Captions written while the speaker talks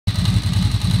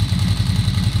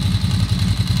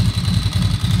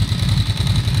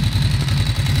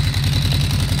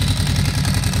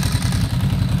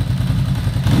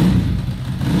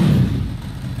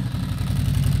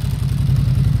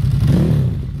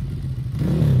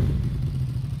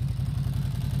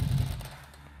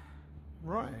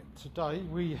Today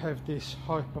we have this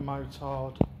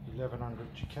Hypermotard 1100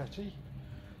 Ducati.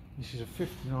 This is a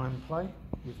 59 plate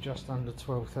with just under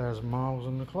 12,000 miles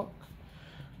on the clock.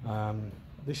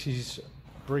 This is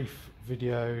a brief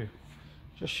video,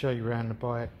 just show you around the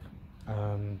bike.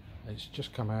 It's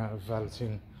just come out of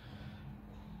valeting,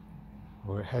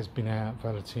 or it has been out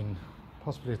valeting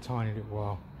possibly a tiny little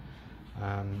while,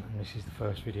 and this is the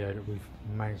first video that we've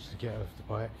managed to get of the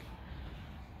bike.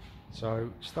 So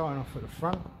starting off at the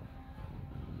front,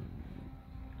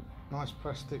 nice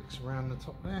plastics around the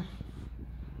top there.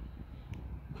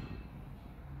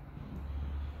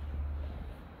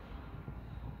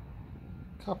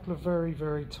 Couple of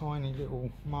very tiny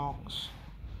little marks,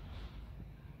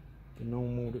 the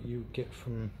normal that you would get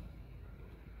from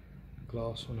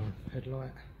glass on a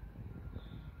headlight,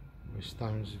 where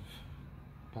stones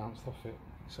have bounced off it,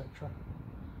 etc.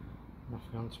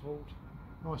 Nothing untoward.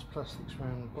 Nice plastics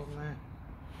around the bottom there.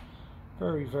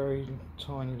 Very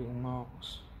tiny little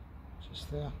marks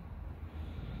just there.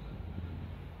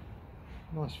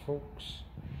 Nice forks.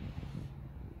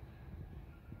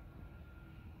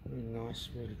 Really nice,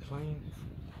 really clean.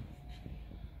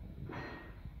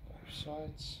 Both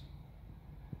sides.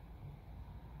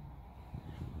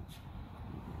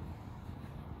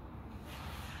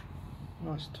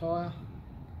 Nice tyre.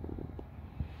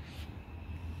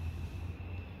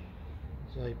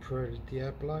 It's a Pirelli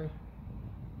Diablo.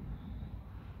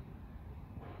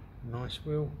 Nice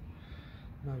wheel.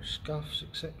 No scuffs,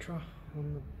 etc.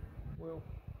 on the wheel.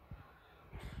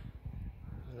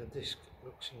 And the disc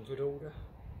looks in good order.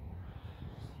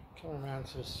 Coming around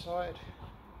to the side.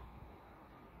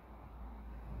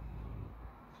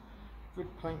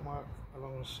 Good paintwork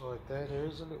along the side there. There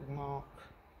is a little mark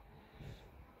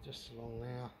just along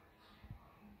there.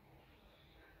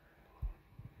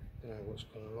 Don't know what's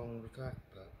gone along with that,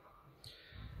 but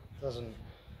it doesn't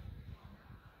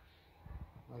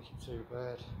make it too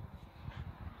bad.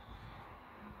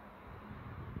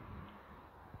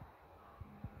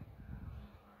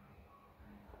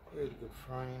 Really good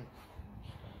frame.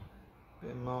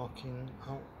 Bit of marking.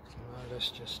 Oh, no, that's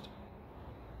just.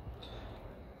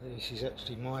 This is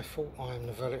actually my fault. I am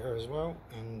the valeter as well,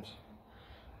 and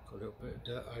got a little bit of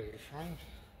dirt over the frame.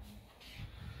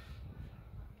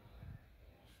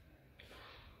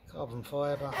 Carbon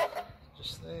fibre,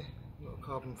 just there. A lot of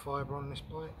carbon fibre on this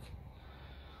bike.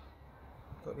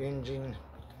 Got the engine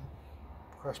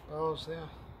crash bars there.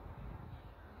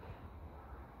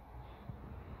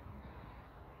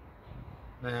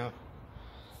 Now,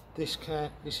 this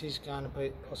is going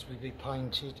to possibly be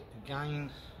painted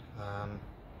again.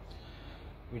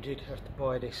 We did have to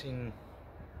buy this in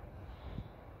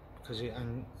because it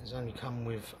has only come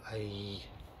with a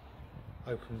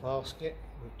open basket,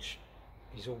 which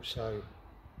is also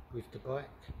with the bike,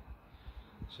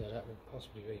 so that will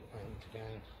possibly be painted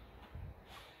again.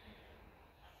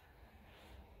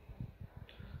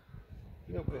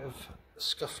 A little bit of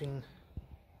scuffing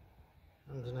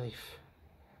underneath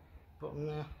bottom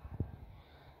there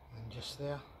and just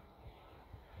there.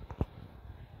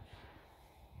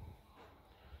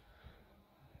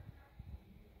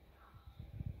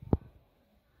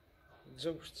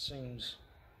 Exhaust seems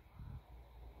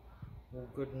all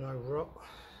good, no rot,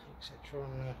 etc.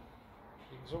 on the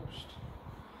exhaust.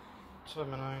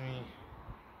 Terminoni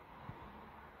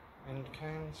end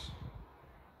cans.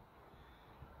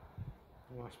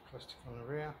 Nice plastic on the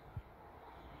rear.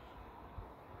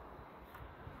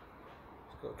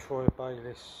 It's got a Troy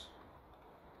Bayliss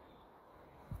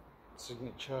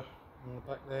signature on the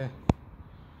back there.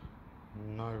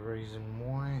 No reason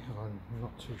why, I'm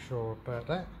not too sure about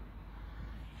that.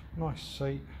 Nice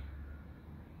seat.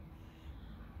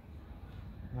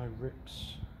 No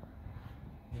rips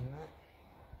in that.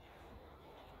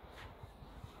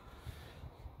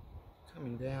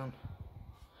 Coming down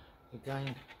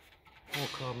again, more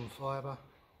carbon fibre,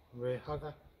 rear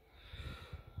hugger.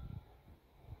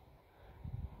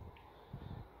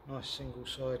 Nice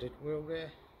single-sided wheel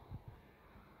there.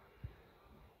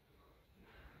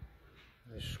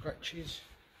 No scratches.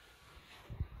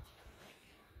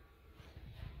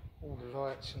 All the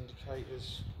lights,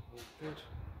 indicators, all good.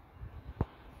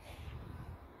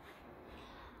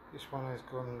 This one has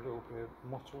gone a little bit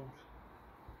mottled.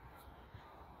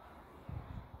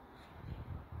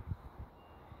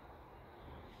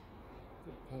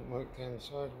 Good paintwork down the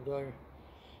side, although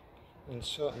in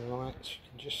certain lights you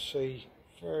can just see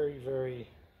very,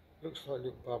 looks like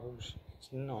little bubbles. It's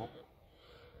not,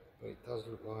 but it does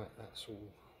look like that sort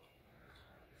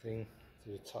of thing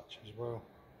to the touch as well.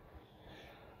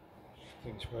 I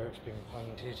think it's where it's been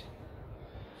painted.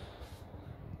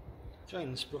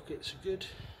 Chain sprockets are good.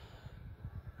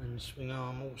 And the swing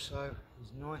arm also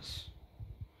is nice.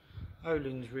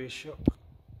 Olin's rear shock.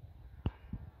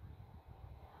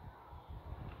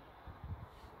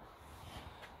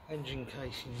 Engine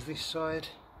casings this side.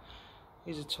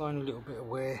 Here's a tiny little bit of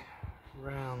wear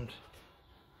around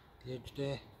the edge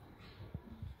there.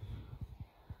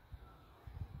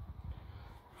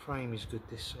 Frame is good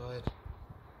this side.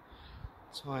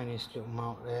 Tiniest little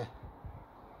mark there.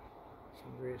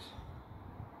 There is.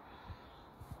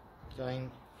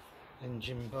 Again,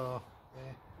 engine bar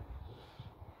there.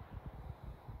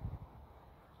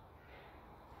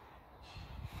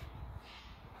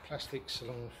 Plastics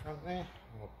along the front there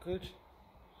are good.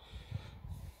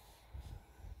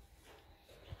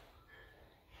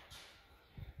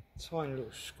 Tiny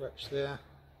little scratch there.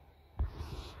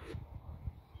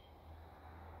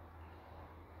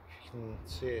 If you can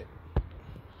see it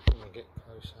when I get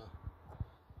closer,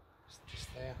 it's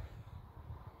just there.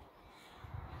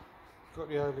 Got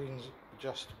the O-rings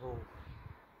adjustable.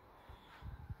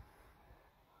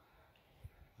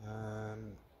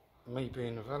 Me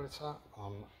being a valeter,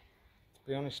 I'm, to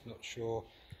be honest, not sure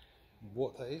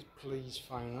what that is. Please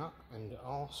phone up and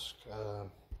ask.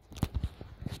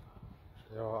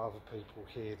 There are other people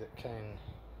here that can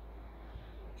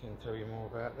tell you more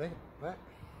about that.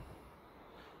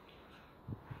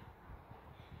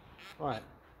 Right,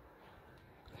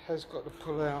 it has got the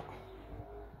pull out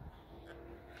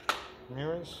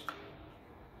mirrors.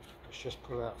 Let's just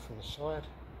pull out from the side.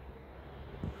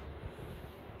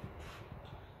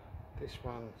 This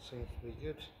one seems to be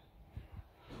good,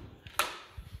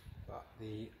 but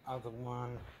the other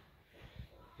one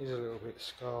is a little bit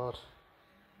scarred.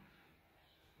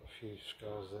 A few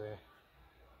scars there.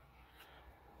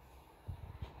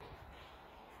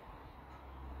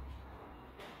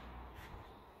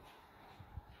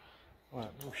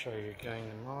 Right, we'll show you again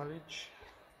the mileage,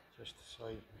 just to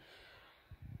say,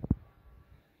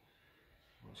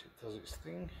 once it does its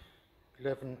thing,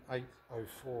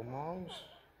 11,804 miles.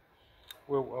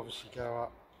 Will obviously go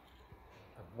up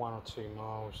 1 or 2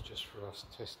 miles just for us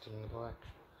testing the bike,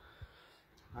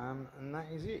 and that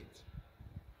is it.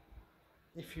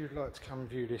 If you'd like to come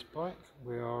view this bike,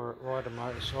 we are at Ryder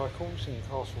Motorcycles in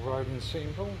Castle Road in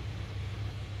Sittingbourne.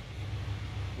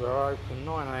 We're open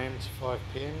 9 AM to 5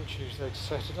 PM Tuesday to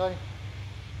Saturday.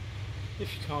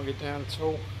 If you can't get down at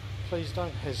all, please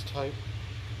don't hesitate,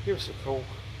 give us a call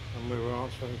and we will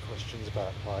answer any questions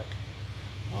about the bike.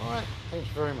 Alright, thank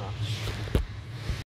you very much.